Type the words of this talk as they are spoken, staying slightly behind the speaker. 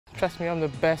Trust me, I'm the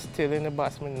best tail-ender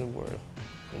batsman in the world.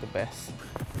 I'm the best.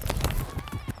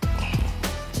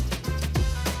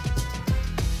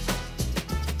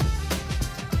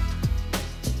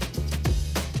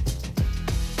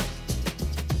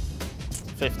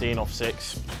 $15 off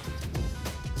 6.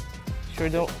 You sure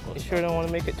don't want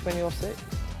to make it 20 off 6?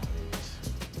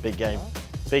 Big game.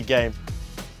 Big game.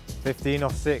 15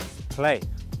 off 6. Play.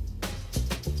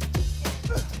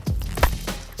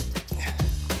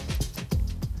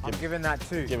 I'm giving that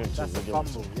 2. Give him 2. That's a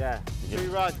fumble, yeah.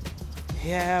 2 runs.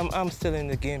 Yeah, I'm still in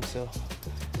the game, so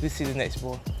we'll see the next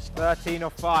ball. 13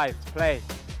 off 5. Play.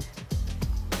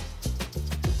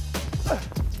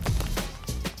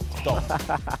 Stop.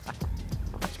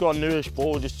 He's got a newish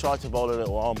ball, just tried to bowl a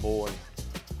little arm ball and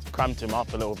cramped him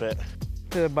up a little bit.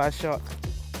 Still a bad shot.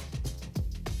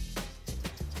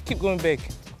 Keep going big.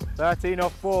 13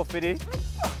 off 4, Fiddy.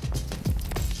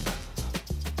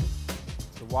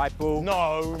 The white ball.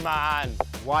 No, man.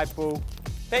 White ball.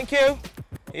 Thank you.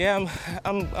 Yeah,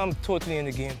 I'm totally in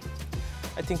the game.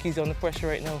 I think he's under pressure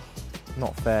right now.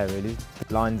 Not fair, really.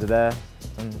 Lines are there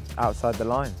and outside the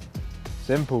line.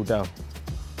 Simple, Del.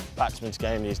 Batsman's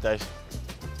game these days.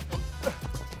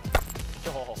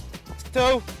 Oh.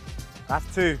 2.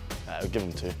 That's 2. We'll give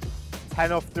him 2.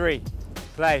 10 off 3.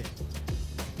 Play.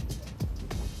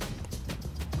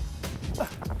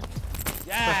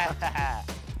 Yeah!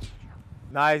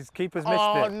 Nice, keeper's missed it.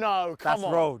 Oh no, come on.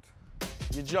 That's rolled.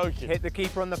 You're joking. Hit the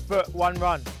keeper on the foot, 1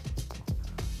 run.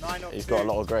 9 off 2. He's got a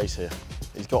lot of grace here.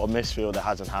 He's got a misfield that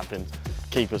hasn't happened.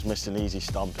 Keeper's missed an easy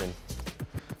stumping.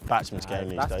 Batsman's game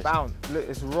these days. That's bound. Look,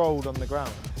 it's rolled on the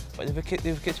ground. But the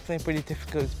wicket's playing pretty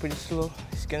difficult. It's pretty slow.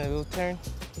 He's getting a little turn.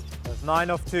 That's 9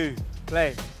 off 2.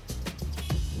 Play.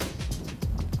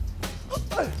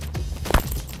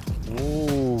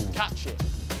 Ooh. Catch it.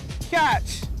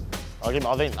 Catch! I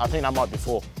think that might be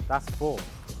 4. That's 4.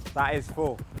 That is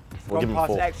 4. We'll give him past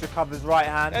 4. Extra cover's right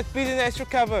hand. Let's beat an extra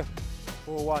cover.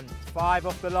 4-1. 5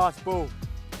 off the last ball.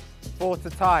 4 to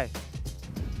tie.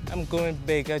 I'm going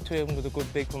big. I told you I'm going to go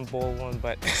big from ball 1,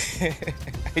 but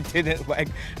I didn't. But I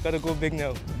got to go big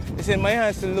now. It's in my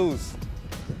hands to lose.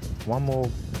 1 more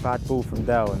bad ball from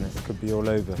Del and this could be all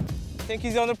over. I think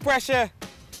he's under pressure.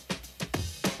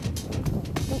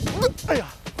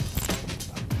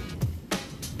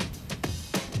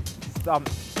 Stump.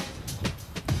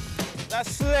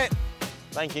 That's slit.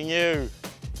 Thanking you.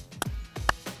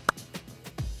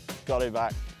 Got it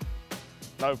back.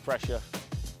 No pressure.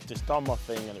 Just done my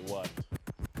thing and it worked.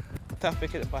 Tough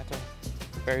wicket at bottom.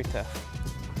 Very tough.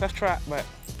 Tough track, but...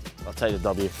 I'll take the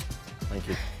W. Thank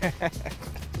you.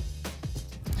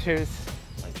 Cheers.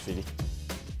 Thanks, Fiddy.